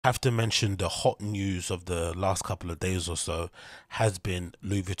Have to mention the hot news of the last couple of days or so has been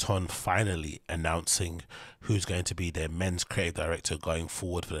Louis Vuitton finally announcing who's going to be their men's creative director going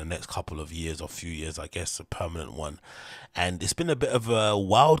forward for the next couple of years or few years, I guess, a permanent one. And it's been a bit of a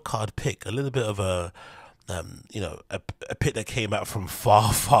wild card pick, a little bit of a pick that came out from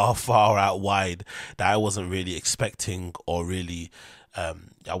far, far, far out wide that I wasn't really expecting or really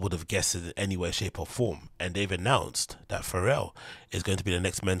I would have guessed in any way, shape, or form. And they've announced that Pharrell is going to be the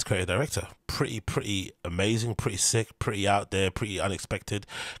next men's creative director. Pretty amazing, pretty sick, pretty out there, pretty unexpected,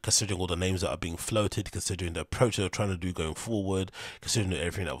 considering all the names that are being floated, considering the approach they're trying to do going forward, considering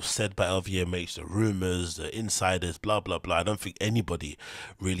everything that was said by LVMH, the rumors, the insiders, blah blah blah. I don't think anybody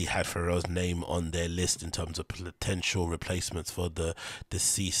really had Pharrell's name on their list in terms of potential replacements for the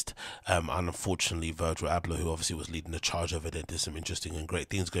deceased. And unfortunately, Virgil Abloh, who obviously was leading the charge over there, did some interesting and great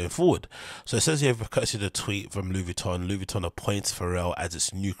things going forward. So it says here, courtesy of the tweet from Louis Vuitton, Louis Vuitton appoints Pharrell as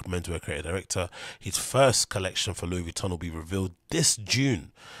its new menswear creative director. His first collection for Louis Vuitton will be revealed this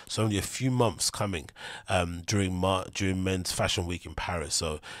June, so only a few months coming, during Men's Fashion Week in Paris.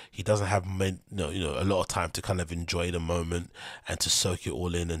 So he doesn't have a lot of time to kind of enjoy the moment and to soak it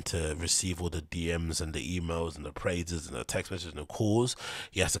all in and to receive all the DMs and the emails and the praises and the text messages and the calls.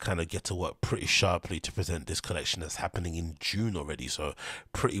 He has to kind of get to work pretty sharply to present this collection that's happening in June already. So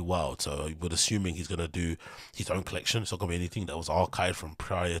pretty wild. So I would assuming he's gonna do his own collection. It's not gonna be anything that was archived from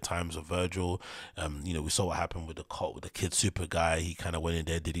prior times of Virgil. We saw what happened with the cult with the Kid Super guy. He kind of went in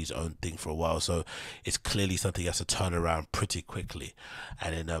there, did his own thing for a while. So it's clearly something he has to turn around pretty quickly.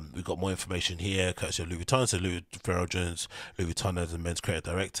 And then we got more information here, courtesy of Louis Vuitton. So Pharrell joins Louis Vuitton as the men's creative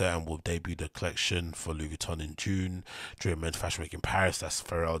director and will debut the collection for Louis Vuitton in June during Men's Fashion Week in Paris. That's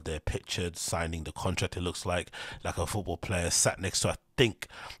Pharrell there pictured signing the contract. It looks like a football player sat next to, I think,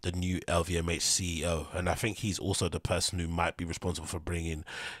 the new LVMH CEO, and I think he's also the person who might be responsible for bringing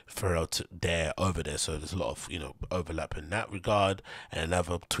Pharrell over there. So there's a lot of overlap in that regard. And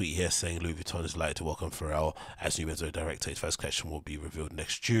another tweet here saying Louis Vuitton is likely to welcome Pharrell as new men's director. His first collection will be revealed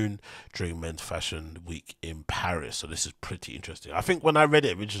next June during Men's Fashion Week in Paris. So this is pretty interesting. I think when I read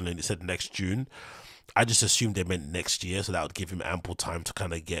it originally and it said next June, I just assumed they meant next year, so that would give him ample time to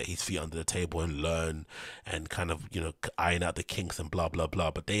kind of get his feet under the table and learn and kind of, iron out the kinks and blah, blah,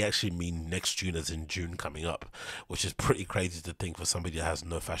 blah. But they actually mean next June, as in June coming up, which is pretty crazy to think for somebody that has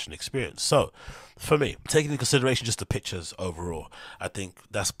no fashion experience. So for me, taking into consideration just the pictures overall, I think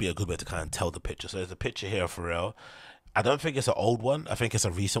that's be a good way to kind of tell the picture. So there's a picture here of Pharrell. I don't think it's an old one. I think it's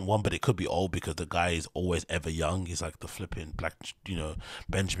a recent one, but it could be old because the guy is always ever young. He's like the flipping black,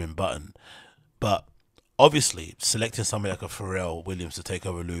 Benjamin Button. But obviously, selecting somebody like a Pharrell Williams to take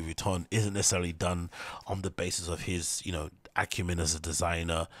over Louis Vuitton isn't necessarily done on the basis of his, acumen as a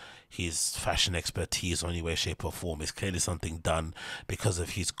designer, his fashion expertise or any way, shape, or form. It's clearly something done because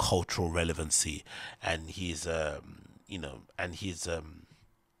of his cultural relevancy and his, and his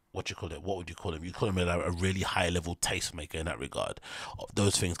what you call it? What would you call him? You call him a really high level tastemaker in that regard.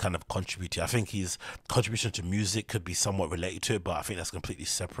 Those things kind of contribute to. I think his contribution to music could be somewhat related to it, but I think that's completely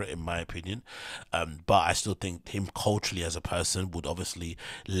separate in my opinion. But I still think him culturally as a person would obviously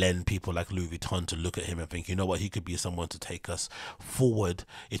lend people like Louis Vuitton to look at him and think, you know what, he could be someone to take us forward,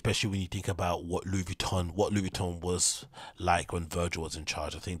 especially when you think about what Louis Vuitton was like when Virgil was in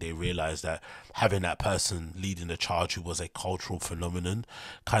charge. I think they realized that having that person leading the charge who was a cultural phenomenon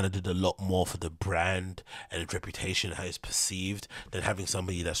kind of did a lot more for the brand and its reputation, how it's perceived, than having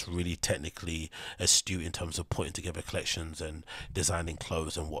somebody that's really technically astute in terms of putting together collections and designing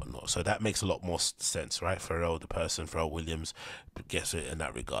clothes and whatnot. So that makes a lot more sense, right? Pharrell Williams gets it in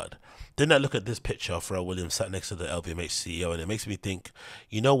that regard. Then I look at this picture of Pharrell Williams sat next to the LVMH CEO, and it makes me think,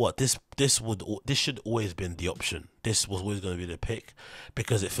 you know what, this should always been the option. This was always going to be the pick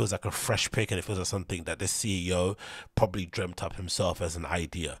because it feels like a fresh pick and it feels like something that this CEO probably dreamt up himself as an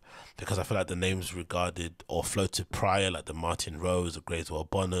idea. Because I feel like the names regarded or floated prior, like the Martin Rose, the Gradeswell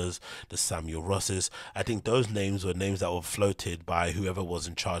Bonners, the Samuel Rosses, I think those names were names that were floated by whoever was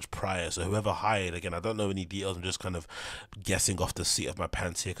in charge prior. So whoever hired, again, I don't know any details. I'm just kind of guessing off the seat of my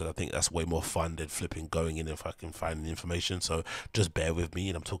pants here because I think that's way more fun than flipping going in if I can find the information. So just bear with me,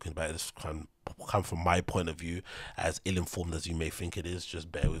 and I'm talking about this kind of come from my point of view, as ill-informed as you may think it is.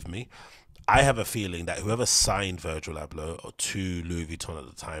 Just bear with me. I have a feeling that whoever signed Virgil Abloh to Louis Vuitton at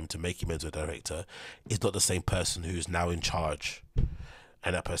the time to make him into a director is not the same person who is now in charge.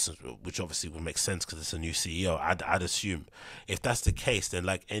 And that person, which obviously would make sense because it's a new CEO, I'd assume. If that's the case, then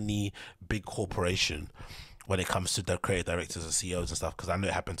like any big corporation, when it comes to the creative directors and CEOs and stuff, because I know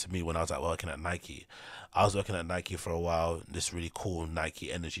it happened to me when I was working at Nike. I was working at Nike for a while, this really cool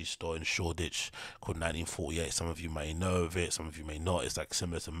Nike energy store in Shoreditch called 1948. Some of you may know of it, some of you may not. It's like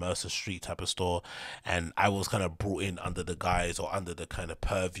similar to Mercer Street type of store. And I was kind of brought in under the guise or under the kind of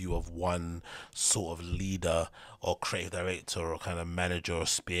purview of one sort of leader or creative director or kind of manager or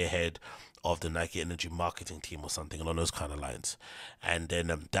spearhead of the Nike Energy marketing team or something along those kind of lines. And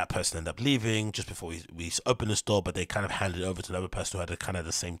then that person ended up leaving just before we opened the store, but they kind of handed it over to another person who had kind of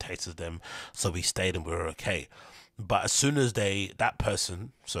the same taste as them. So we stayed and we were okay. But as soon as that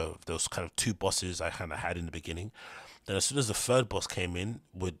person, so those kind of two bosses I kind of had in the beginning, then as soon as the third boss came in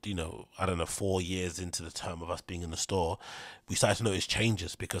with, I don't know, 4 years into the term of us being in the store, we started to notice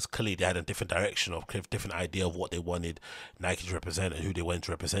changes because clearly they had a different direction or different idea of what they wanted Nike to represent and who they wanted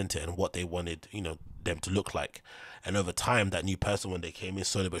to represent it and what they wanted, them to look like. And over time, that new person, when they came in,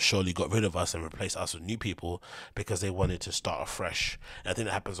 slowly but surely got rid of us and replaced us with new people because they wanted to start afresh. And I think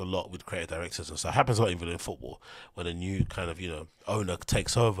that happens a lot with creative directors and stuff. It happens a lot even in football. When a new kind of, owner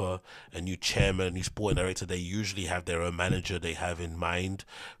takes over, a new chairman, a new sporting director, they usually have their own manager they have in mind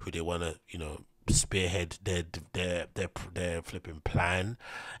who they want to, spearhead their flipping plan.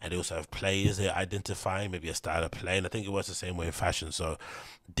 And they also have players they're identifying, maybe a style of play. And I think it works the same way in fashion. So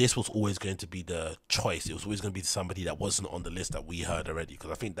this was always going to be the choice. It was always going to be somebody that wasn't on the list that we heard already,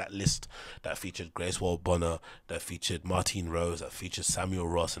 because I think that list that featured Grace Bonner, that featured Martine Rose, that featured Samuel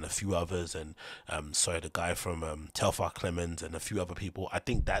Ross and a few others, and the guy from Telfar Clemens and a few other people. I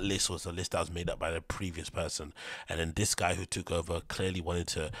think that list was a list that was made up by the previous person, and then this guy who took over clearly wanted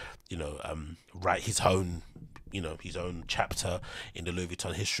to write his own chapter in the Louis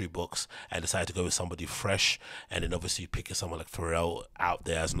Vuitton history books, and decided to go with somebody fresh. And then obviously picking someone like Pharrell out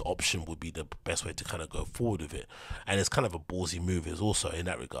there as an option would be the best way to kind of go forward with it. And it's kind of a ballsy move is also in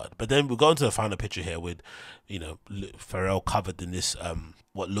that regard. But then we go into the final picture here with Pharrell covered in this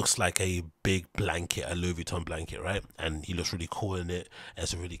what looks like a big blanket, a Louis Vuitton blanket, right? And he looks really cool in it, and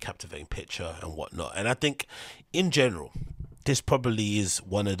it's a really captivating picture and whatnot. And I think in general, this probably is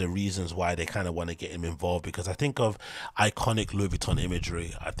one of the reasons why they kind of want to get him involved, because I think of iconic Louis Vuitton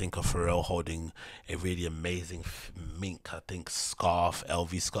imagery. I think of Pharrell holding a really amazing mink, I think, scarf,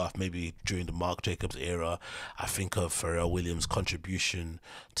 LV scarf, maybe during the Marc Jacobs era. I think of Pharrell Williams' contribution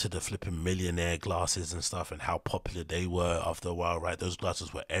to the flipping Millionaire glasses and stuff, and how popular they were after a while, right? Those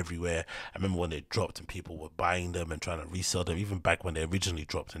glasses were everywhere. I remember when they dropped and people were buying them and trying to resell them, even back when they originally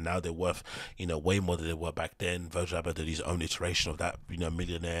dropped, and now they're worth, way more than they were back then. Virgil did his own iteration of that,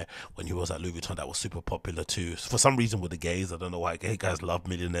 Millionaire, when he was at Louis Vuitton, that was super popular too. For some reason with the gays, I don't know why gay guys love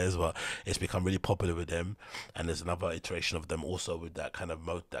Millionaires, but it's become really popular with them. And there's another iteration of them also with that kind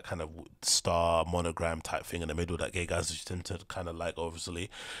of star monogram type thing in the middle that gay guys tend to kind of like, obviously.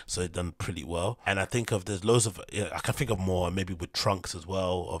 So they've done pretty well. And I think there's loads of, I can think of more, maybe with trunks as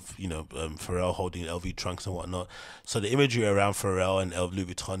well, of Pharrell holding LV trunks and whatnot. So the imagery around Pharrell and Louis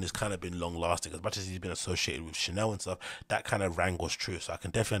Vuitton has kind of been long lasting. As much as he's been associated with Chanel and stuff, that kind of wrangles true. So I can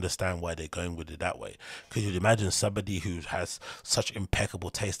definitely understand why they're going with it that way. Because you'd imagine somebody who has such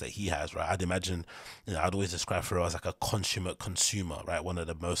impeccable taste that he has, right? I'd imagine, I'd always describe Pharrell as like a consummate consumer, right? One of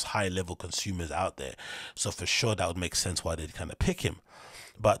the most high level consumers out there. So for sure that would make sense why they'd kind of pick him.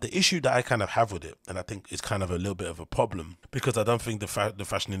 But the issue that I kind of have with it, and I think it's kind of a little bit of a problem, because I don't think the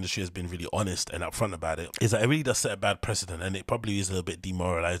fashion industry has been really honest and upfront about it, is that it really does set a bad precedent, and it probably is a little bit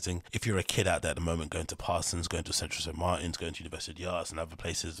demoralizing if you're a kid out there at the moment going to Parsons, going to Central St. Martin's, going to University of Arts and other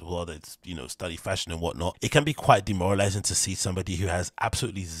places as well that study fashion and whatnot. It can be quite demoralizing to see somebody who has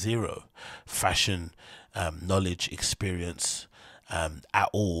absolutely zero fashion knowledge, experience at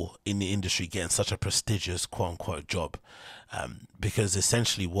all in the industry getting such a prestigious quote-unquote job. Because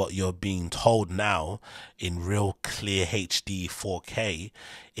essentially what you're being told now in real clear HD 4K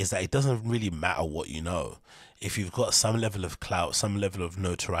is that it doesn't really matter what you know. If you've got some level of clout, some level of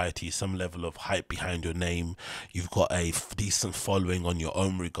notoriety, some level of hype behind your name, you've got a decent following on your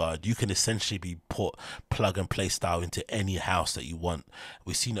own regard, you can essentially be put plug and play style into any house that you want.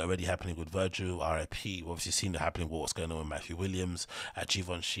 We've seen it already happening with Virgil, RIP. We've obviously seen it happening with what's going on with Matthew Williams at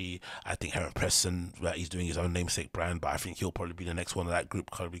Givenchy. I think Heron Preston, right, he's doing his own namesake brand, but I think he'll probably be the next one of that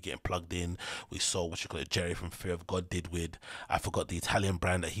group, probably getting plugged in. We saw Jerry from Fear of God did with, I forgot the Italian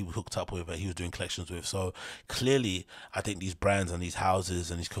brand that he hooked up with, that he was doing collections with. So clearly, I think these brands and these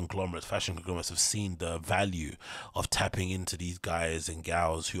houses and these conglomerates, fashion conglomerates, have seen the value of tapping into these guys and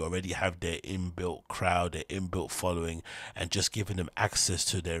gals who already have their inbuilt crowd, their inbuilt following, and just giving them access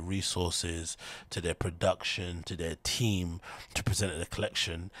to their resources, to their production, to their team to present the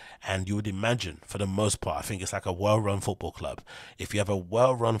collection. And you would imagine, for the most part, I think it's like a well-run football football club. If you have a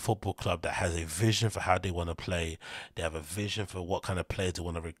well-run football club that has a vision for how they want to play, they have a vision for what kind of players they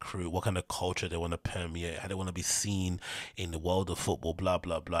want to recruit, what kind of culture they want to permeate, how they want to be seen in the world of football, blah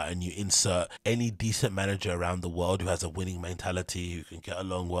blah blah, and you insert any decent manager around the world who has a winning mentality, who can get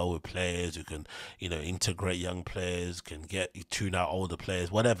along well with players, who can, you know, integrate young players, can get tune out older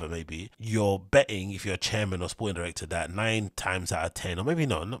players, whatever maybe, you're betting, if you're a chairman or sporting director, that 9 times out of 10, or maybe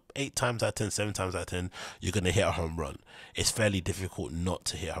not 8 times out of 10, 7 times out of 10, you're going to hit a home run. It's fairly difficult not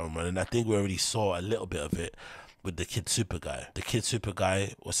to hit a home run, and I think we already saw a little bit of it with the Kid Super guy. The Kid Super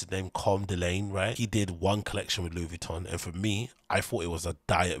guy, what's his name? Com Delane, right? He did one collection with Louis Vuitton, and for me, I thought it was a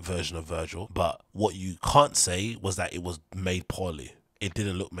diet version of Virgil. But what you can't say was that it was made poorly. It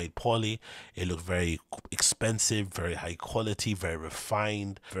didn't look made poorly. It looked very expensive, very high quality, very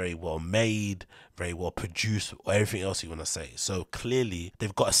refined, very well made, very well produced, or everything else you want to say. So clearly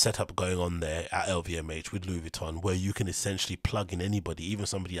they've got a setup going on there at LVMH with Louis Vuitton where you can essentially plug in anybody, even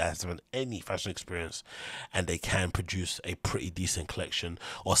somebody that hasn't any fashion experience, and they can produce a pretty decent collection,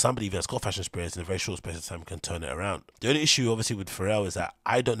 or somebody that's got fashion experience in a very short space of time can turn it around. The only issue obviously with Pharrell is that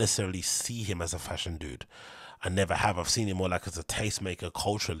I don't necessarily see him as a fashion dude. I never have. I've seen him more like as a tastemaker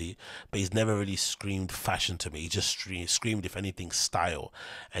culturally, but he's never really screamed fashion to me. He just screamed, if anything, style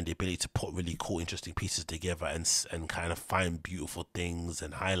and the ability to put really cool, interesting pieces together and kind of find beautiful things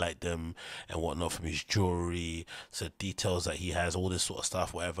and highlight them and whatnot from his jewelry, so details that he has, all this sort of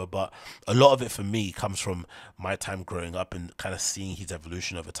stuff, whatever. But a lot of it for me comes from my time growing up and kind of seeing his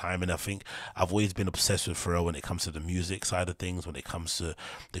evolution over time. And I think I've always been obsessed with Pharrell when it comes to the music side of things, when it comes to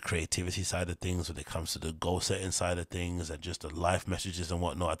the creativity side of things, when it comes to the goal setting side of things, and just the life messages and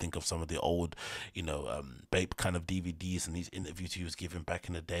whatnot. I think of some of the old, you know, Bape kind of DVDs and these interviews he was giving back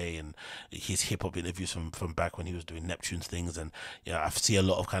in the day, and his hip hop interviews from back when he was doing Neptune's things. And you know, I see a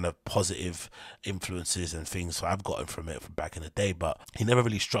lot of kind of positive influences and things, so I've gotten from it from back in the day. But he never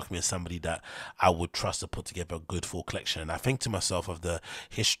really struck me as somebody that I would trust to put together a good full collection. And I think to myself of the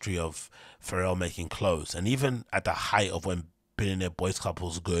history of Pharrell making clothes, and even at the height of when Billionaire Boys Club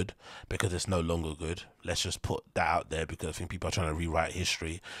was good, because it's no longer good. Let's just put that out there, because I think people are trying to rewrite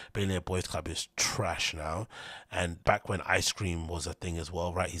history. Billionaire Boys Club is trash now. And back when ice cream was a thing as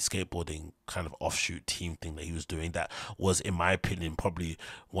well, right? His skateboarding kind of offshoot team thing that he was doing, that was, in my opinion, probably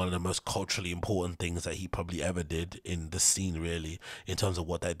one of the most culturally important things that he probably ever did in the scene, really, in terms of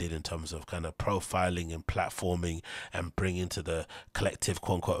what that did in terms of kind of profiling and platforming and bringing to the collective,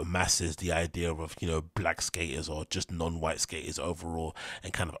 quote unquote, masses the idea of, you know, black skaters or just non-white skaters overall,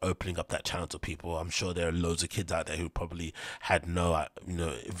 and kind of opening up that channel to people. I'm sure there are loads of kids out there who probably had no, you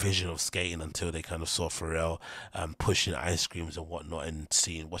know, vision of skating until they kind of saw Pharrell pushing ice creams and whatnot, and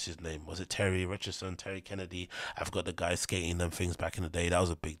seeing, what's his name, was it Terry Richardson, Terry Kennedy? I've got the guy skating them things back in the day. That was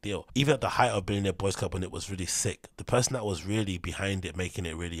a big deal. Even at the height of Billionaire Boys Club, when it was really sick, the person that was really behind it, making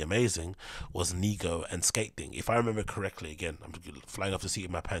it really amazing, was Nigo and skating. If I remember correctly, again, I'm flying off the seat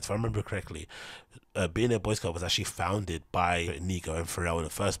of my pants, if I remember correctly, Billionaire Boys Club was actually founded by Nigo and Pharrell in the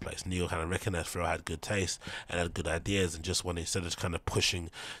first place. Nigo kind of recognized Pharrell had good taste and had good ideas, and just wanted, instead of kind of pushing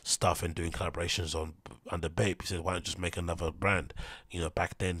stuff and doing collaborations under Bape, he said, why not just make another brand? You know,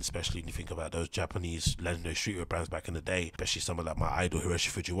 back then, especially when you think about those Japanese legendary streetwear brands back in the day, especially someone like my idol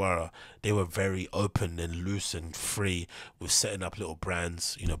Hiroshi Fujiwara, they were very open and loose and free with setting up little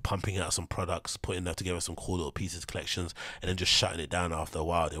brands, you know, pumping out some products, putting them together some cool little pieces, collections, and then just shutting it down after a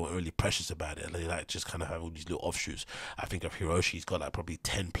while. They weren't really precious about it. They like just kind of have all these little offshoots. I think of Hiroshi, he's got like probably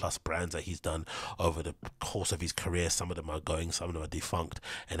 10 plus brands that he's done over the course of his career. Some of them are going, some of them are defunct,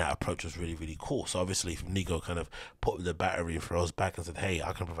 and that approach was really, really cool. So obviously Nigo kind of put the battery in Pharrell's back and said, hey,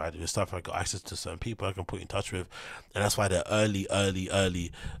 I can provide you this stuff, I got access to certain people I can put you in touch with. And that's why the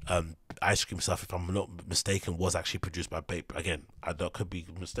early ice cream stuff, if I'm not mistaken, was actually produced by Bape. Again, I could be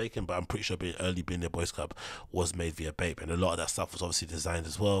mistaken, but I'm pretty sure early Billionaire Boys Club was made via Bape, and a lot of that stuff was obviously designed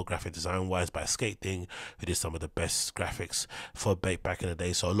as well, graphic design wise, by Skate Thing, who did some of the best graphics for Bape back in the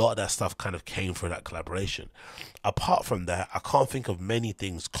day. So a lot of that stuff kind of came through that collaboration. Apart from that, I can't think of many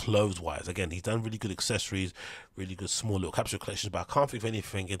things clothes wise. Again, he's done really good accessories, really good small little capsule collections, but I can't think of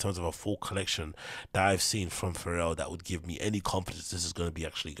anything in terms of a full collection that I've seen from Pharrell that would give me any confidence this is going to be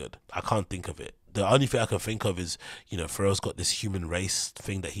actually good. I can't think of it. The only thing I can think of is, you know, Pharrell's got this human race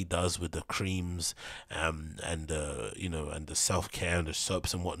thing that he does with the creams, and you know, and the self-care and the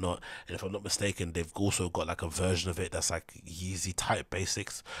soaps and whatnot. And if I'm not mistaken, they've also got like a version of it that's like Yeezy type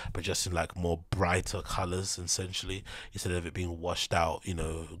basics, but just in like more brighter colors, essentially, instead of it being washed out, you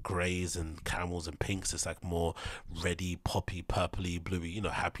know, grays and camels and pinks. It's like more reddy, poppy, purpley, bluey, you know,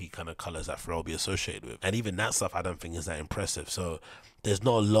 happy kind of colors that Pharrell be associated with. And even that stuff I don't think is that impressive. So there's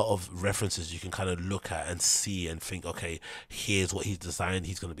not a lot of references you can kind kind of look at and see and think, okay, here's what he's designed,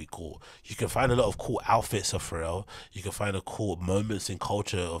 he's going to be cool. You can find a lot of cool outfits of Pharrell. You can find a cool moments in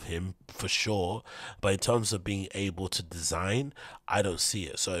culture of him for sure. But in terms of being able to design, I don't see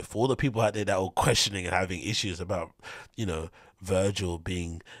it. So for all the people out there that were questioning and having issues about, you know, Virgil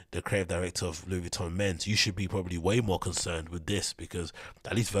being the creative director of Louis Vuitton Men's, you should be probably way more concerned with this, because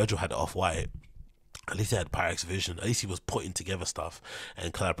at least Virgil had Off-White. At least he had Pyrex Vision. At least he was putting together stuff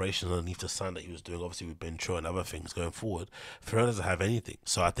and collaborations underneath the sun that he was doing, obviously with Ben Tro and other things going forward. Pharrell doesn't have anything.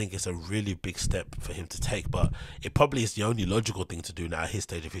 So I think it's a really big step for him to take. But it probably is the only logical thing to do now at his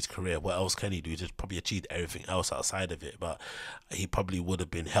stage of his career. What else can he do? He's probably achieved everything else outside of it. But he probably would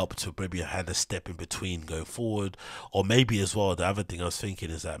have been helped to maybe have had a step in between going forward. Or maybe as well, the other thing I was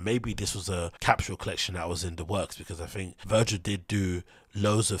thinking is that maybe this was a capsule collection that was in the works, because I think Virgil did do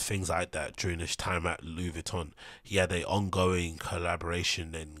loads of things like that during his time at Louis Vuitton. He had an ongoing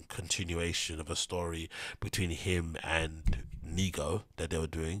collaboration and continuation of a story between him and Nigo that they were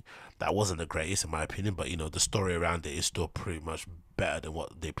doing. That wasn't the greatest in my opinion, but you know, the story around it is still pretty much better than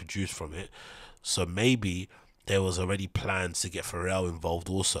what they produced from it. So maybe there was already plans to get Pharrell involved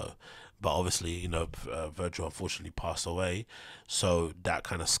also. But obviously, you know, Virgil unfortunately passed away, so that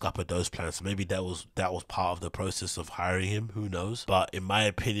kind of scuppered those plans. Maybe that was part of the process of hiring him. Who knows? But in my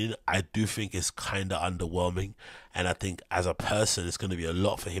opinion, I do think it's kind of underwhelming, and I think as a person, it's going to be a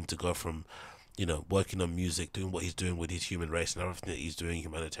lot for him to go from, you know, working on music, doing what he's doing with his human race and everything that he's doing,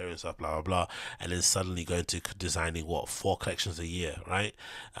 humanitarian stuff, blah blah blah, and then suddenly going to designing 4 collections a year, right?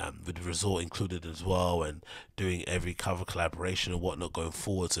 With the resort included as well, and doing every cover collaboration and whatnot going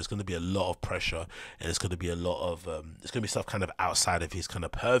forward. So it's going to be a lot of pressure, and it's going to be a lot of it's going to be stuff kind of outside of his kind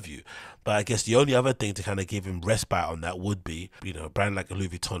of purview. But I guess the only other thing to kind of give him respite on that would be, you know, a brand like Louis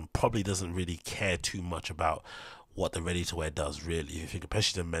Vuitton probably doesn't really care too much about what the ready-to-wear does, really. If you think,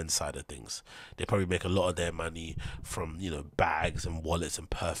 especially the men's side of things, they probably make a lot of their money from, you know, bags and wallets and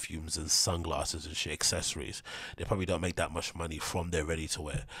perfumes and sunglasses and shit, accessories. They probably don't make that much money from their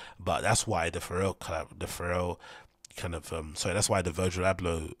ready-to-wear. But that's why the Pharrell kind of that's why the Virgil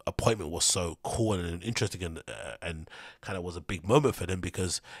Abloh appointment was so cool and interesting, and kind of was a big moment for them,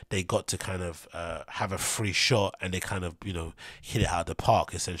 because they got to kind of have a free shot, and they kind of, you know, hit it out of the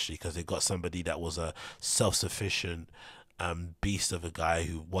park essentially, because they got somebody that was a self-sufficient beast of a guy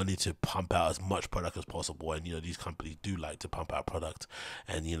who wanted to pump out as much product as possible. And you know, these companies do like to pump out product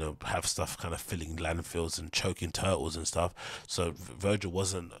and, you know, have stuff kind of filling landfills and choking turtles and stuff. So Virgil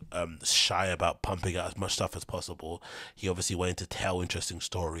wasn't shy about pumping out as much stuff as possible. He obviously went to tell interesting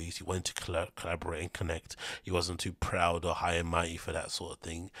stories. He went to collaborate and connect. He wasn't too proud or high and mighty for that sort of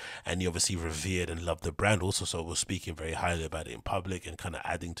thing, and he obviously revered and loved the brand also, so was speaking very highly about it in public and kind of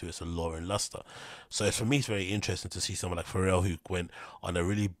adding to its allure and luster. So for me, it's very interesting to see someone like Pharrell, who went on a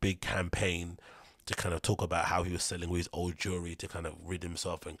really big campaign to kind of talk about how he was selling his old jewelry to kind of rid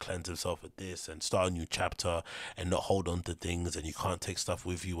himself and cleanse himself of this and start a new chapter and not hold on to things, and you can't take stuff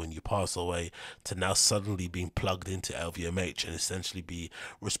with you when you pass away, to now suddenly being plugged into LVMH and essentially be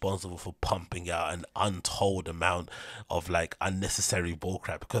responsible for pumping out an untold amount of like unnecessary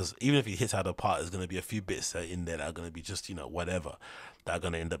bullcrap. Because even if he hits out of the part, there's going to be a few bits in there that are going to be just, you know, whatever, that are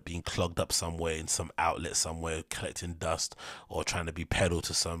going to end up being clogged up somewhere in some outlet somewhere, collecting dust, or trying to be peddled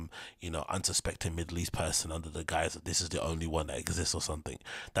to some, you know, unsuspecting Middle East person under the guise that this is the only one that exists or something.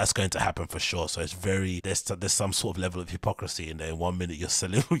 That's going to happen for sure. So it's very, there's some sort of level of hypocrisy in there. In 1 minute you're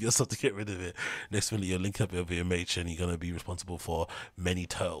selling all your stuff to get rid of it, next minute you're linking up with VMH and you're going to be responsible for many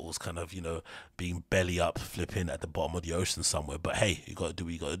turtles kind of, you know, being belly up, flipping at the bottom of the ocean somewhere. But hey, you got to do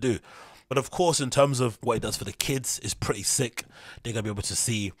what you got to do. But of course, in terms of what it does for the kids, it's pretty sick. They're going to be able to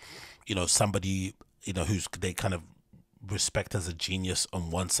see, you know, somebody, you know, who's they kind of respect as a genius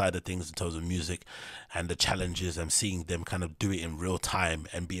on one side of things in terms of music and the challenges, and seeing them kind of do it in real time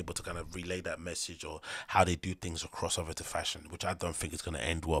and be able to kind of relay that message, or how they do things across over to fashion, which I don't think is going to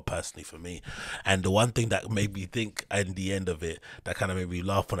end well personally for me. And the one thing that made me think in the end of it, that kind of made me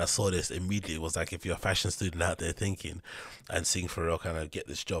laugh when I saw this immediately, was like, if you're a fashion student out there thinking and seeing Pharrell kind of get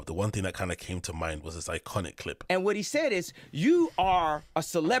this job, the one thing that kind of came to mind was this iconic clip. And what he said is, you are a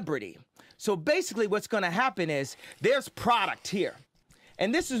celebrity. So basically what's going to happen is there's product here.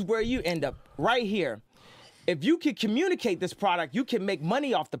 And this is where you end up, right here. If you can communicate this product, you can make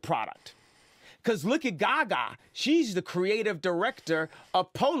money off the product. Because look at Gaga. She's the creative director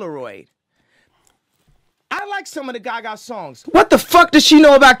of Polaroid. I like some of the Gaga songs. What the fuck does she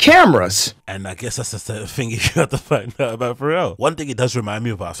know about cameras? And I guess that's the thing you have to find out about Pharrell. One thing it does remind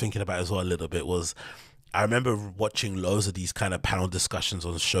me of, I was thinking about as well a little bit, was I remember watching loads of these kind of panel discussions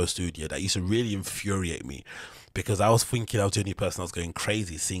on Show Studio that used to really infuriate me, because I was thinking I was the only person that was going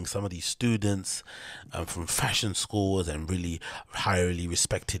crazy seeing some of these students from fashion schools and really highly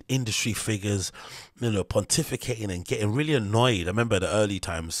respected industry figures, you know, pontificating and getting really annoyed. I remember the early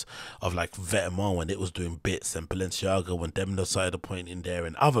times of like Vuitton when it was doing bits, and Balenciaga when them decided to point in there,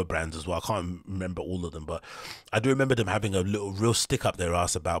 and other brands as well. I can't remember all of them, but I do remember them having a little real stick up their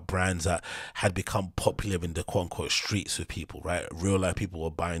ass about brands that had become popular in the quote unquote streets with people, right? Real life people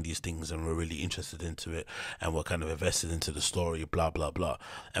were buying these things and were really interested into it and were kind of invested into the story, blah blah blah.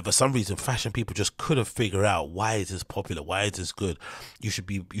 And for some reason fashion people just couldn't figure out, why is this popular, why is this good, you should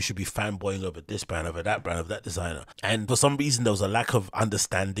be fanboying over this brand, over that brand, over that designer. And for some reason there was a lack of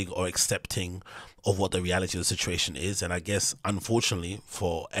understanding or accepting of what the reality of the situation is. And I guess unfortunately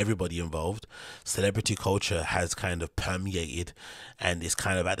for everybody involved, celebrity culture has kind of permeated and it's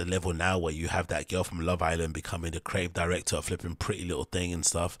kind of at the level now where you have that girl from Love Island becoming the creative director of flipping Pretty Little Thing and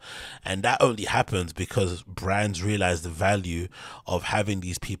stuff. And that only happens because brands realize the value of having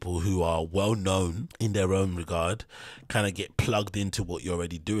these people who are well known in their own regard kind of get plugged into what you're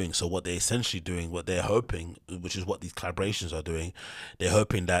already doing. So what they're essentially doing, what they're hoping, which is what these collaborations are doing, they're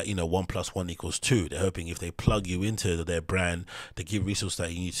hoping that, you know, 1 + 1 = 2. They're hoping if they plug you into their brand, the key resource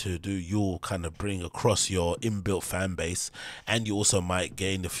that you need to do, you'll kind of bring across your inbuilt fan base, and you also might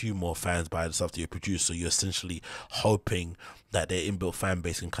gain a few more fans by the stuff that you produce. So you're essentially hoping that their inbuilt fan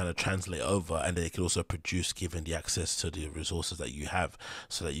base can kind of translate over, and they can also produce given the access to the resources that you have,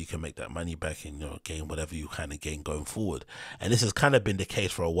 so that you can make that money back and, you know, gain whatever you kind of gain going forward. And this has kind of been the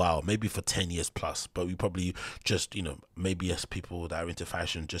case for a while, maybe for 10 years plus, but we probably just, you know, maybe as people that are into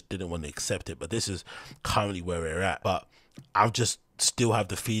fashion just didn't want to accept it. But this is currently where we're at. But I just still have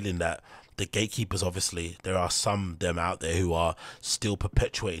the feeling that the gatekeepers, obviously there are some of them out there who are still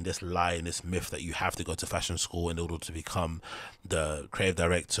perpetuating this lie and this myth that you have to go to fashion school in order to become the creative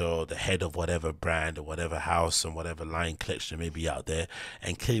director or the head of whatever brand or whatever house and whatever line collection may be out there.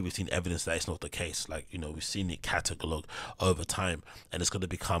 And clearly we've seen evidence that it's not the case. Like, you know, we've seen it catalog over time, and it's going to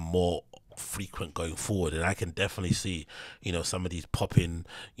become more frequent going forward. And I can definitely see, you know, some of these popping,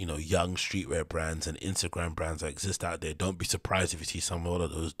 you know, young streetwear brands and Instagram brands that exist out there. Don't be surprised if you see some of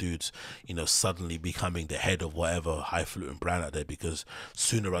those dudes, you know, suddenly becoming the head of whatever highfalutin brand out there, because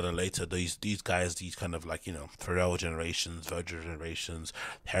sooner rather than later these guys, these kind of like, you know, Pharrell generations, Virgil generations,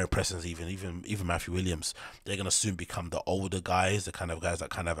 Harry Preston's, even Matthew Williams, they're gonna soon become the older guys, the kind of guys that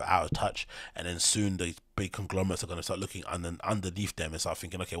kind of are out of touch. And then soon the big conglomerates are going to start looking underneath them and start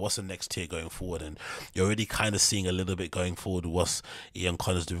thinking, okay, what's the next tier going forward? And you're already kind of seeing a little bit going forward what's Ian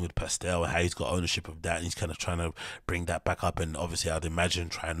Connor's doing with Pastel and how he's got ownership of that, and he's kind of trying to bring that back up. And obviously I'd imagine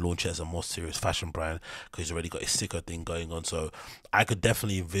try and launch it as a more serious fashion brand, because he's already got a sicker thing going on. So I could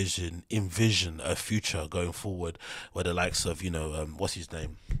definitely envision a future going forward where the likes of, you know, what's his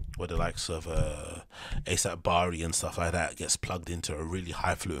name, where the likes of ASAP Bari and stuff like that gets plugged into a really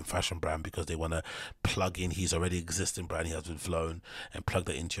highfalutin fashion brand, because they want to plug in his already existing brand he has with Flown and plug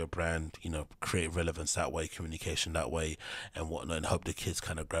that into your brand, you know, create relevance that way, communication that way and whatnot, and hope the kids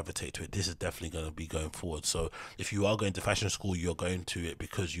kind of gravitate to it. This is definitely going to be going forward. So if you are going to fashion school, you're going to it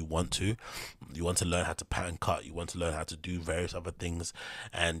because you want to learn how to pattern cut, you want to learn how to do various other things,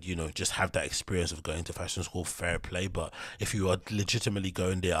 and, you know, just have that experience of going to fashion school, fair play. But if you are legitimately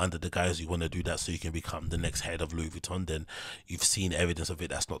going there under the guise you want to do that so you can become the next head of Louis Vuitton, then you've seen evidence of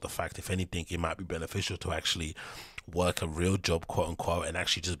it. That's not the fact. If anything, it might be beneficial to actually work a real job, quote unquote, and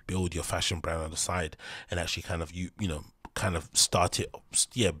actually just build your fashion brand on the side, and actually kind of, you know, kind of start it,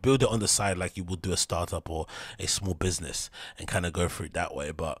 build it on the side like you would do a startup or a small business, and kind of go through it that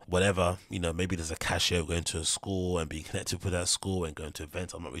way. But whatever, you know, maybe there's a cashier going to a school and being connected with that school and going to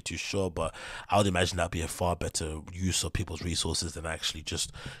events, I'm not really too sure, but I would imagine that'd be a far better use of people's resources than actually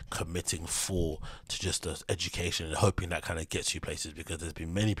just committing full to just education and hoping that kind of gets you places. Because there's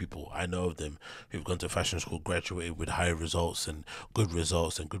been many people, I know of them, who've gone to fashion school, graduated with high results and good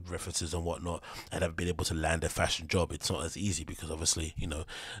references and whatnot, and have been able to land a fashion job. It's not as easy, because obviously, you know,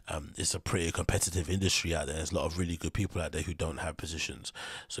 it's a pretty competitive industry out there. There's a lot of really good people out there who don't have positions,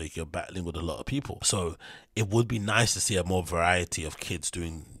 so you're battling with a lot of people. So it would be nice to see a more variety of kids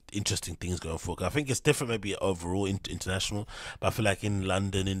doing interesting things going forward. I think it's different maybe overall international, but I feel like in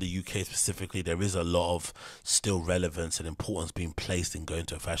London, in the UK specifically, there is a lot of still relevance and importance being placed in going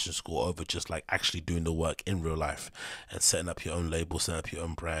to a fashion school over just like actually doing the work in real life and setting up your own label, setting up your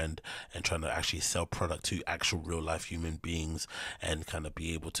own brand, and trying to actually sell product to actual real life human beings, and kind of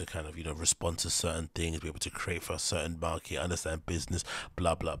be able to kind of, you know, respond to certain things, be able to create for a certain market, understand business,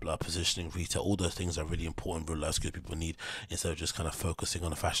 blah blah blah, positioning, retail. All those things are really important real life skills people need, instead of just kind of focusing on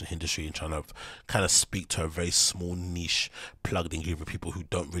the fashion fashion industry and trying to kind of speak to a very small niche plugged in group of people who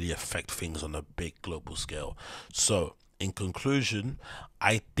don't really affect things on a big global scale. So in conclusion,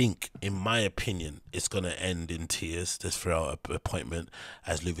 I think, in my opinion, it's going to end in tears, this Pharrell appointment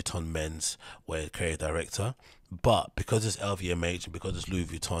as Louis Vuitton men's wear creative director. But because it's LVMH and because it's Louis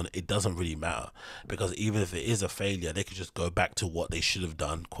Vuitton, it doesn't really matter, because even if it is a failure, they could just go back to what they should have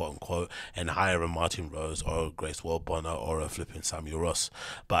done, quote unquote, and hire a Martin Rose or a Grace Bonner or a flipping Samuel Ross.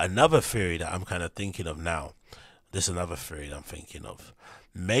 But another theory that I'm kind of thinking of now, this is another theory that I'm thinking of.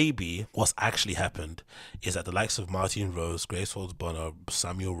 Maybe what's actually happened is that the likes of Martin Rose, Grace Bonner,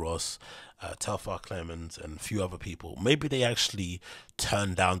 Samuel Ross, Telfar Clemens, and a few other people, maybe they actually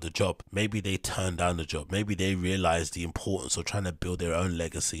turned down the job. Maybe they turned down the job. Maybe they realized the importance of trying to build their own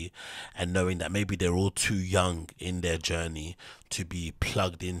legacy, and knowing that maybe they're all too young in their journey to be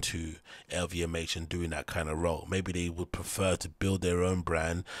plugged into LVMH and doing that kind of role. Maybe they would prefer to build their own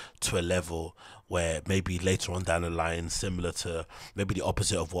brand to a level where maybe later on down the line, similar to maybe the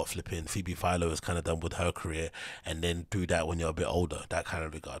opposite of what flipping Phoebe Philo has kind of done with her career, and then do that when you're a bit older, that kind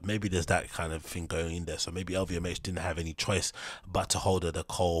of regard. Maybe there's that kind of thing going in there. So maybe LVMH didn't have any choice but to hold her the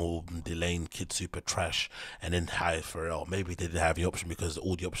Cole, Delane, Kid Super Trash, and then hire Pharrell. Maybe they didn't have the option because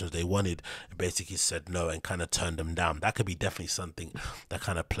all the options they wanted basically said no and kind of turned them down. That could be definitely something that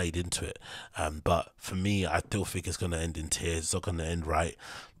kind of played into it. But for me, I still think it's going to end in tears. It's not going to end right.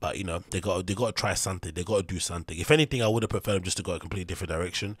 But you know, they got to try something. They got to do something. If anything, I would have preferred them just to go a completely different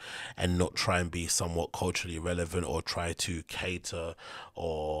direction and not try and be somewhat culturally relevant or try to cater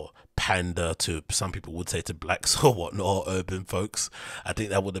or pander to, some people would say, to blacks or whatnot, or urban folks. I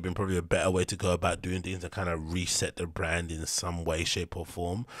think that would have been probably a better way to go about doing things and kind of reset the brand in some way, shape, or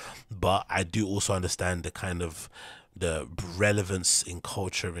form. But I do also understand the kind of the relevance in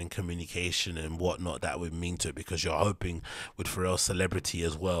culture and communication and whatnot that would mean to it, because you're hoping with Pharrell's celebrity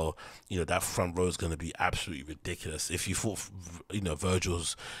as well, you know, that front row is going to be absolutely ridiculous. If you thought, you know,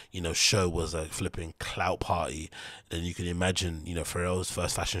 Virgil's, you know, show was a flipping clout party, then you can imagine, you know, Pharrell's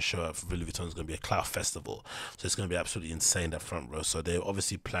first fashion show at Louis Vuitton is going to be a clout festival. So it's going to be absolutely insane, that front row. So they're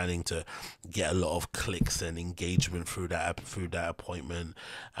obviously planning to get a lot of clicks and engagement through that appointment.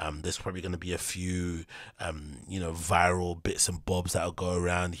 There's probably going to be a few you know, viral bits and bobs that'll go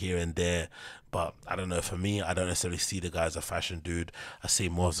around here and there. But I don't know, for me, I don't necessarily see the guy as a fashion dude. I see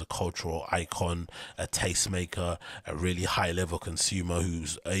him more as a cultural icon, a tastemaker, a really high level consumer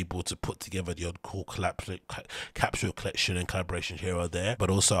who's able to put together the odd cool capsule collection and collaboration here or there. But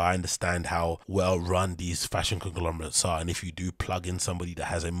also I understand how well run these fashion conglomerates are, and if you do plug in somebody that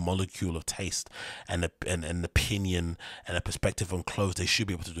has a molecule of taste and an opinion and a perspective on clothes, they should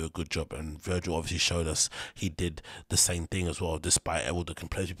be able to do a good job. And Virgil obviously showed us he did the same thing as well. Despite all the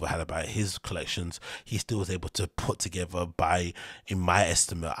complaints people had about his collection, he still was able to put together, by, in my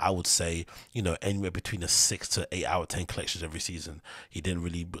estimate, I would say, you know, anywhere between a 6 to 8 out of 10 collections every season. He didn't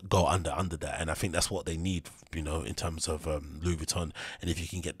really go under that, and I think that's what they need, you know, in terms of Louis Vuitton. And if you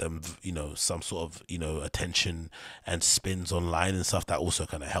can get them, you know, some sort of, you know, attention and spins online and stuff, that also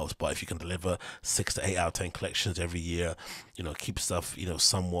kind of helps. But if you can deliver 6 to 8 out of 10 collections every year, you know, keep stuff, you know,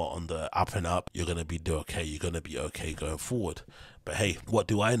 somewhat on the up and up, you're gonna be okay. You're gonna be okay going forward. But hey, what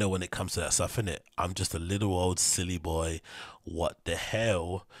do I know when it comes to that stuff, innit? I'm just a little old silly boy. What the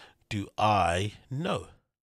hell do I know?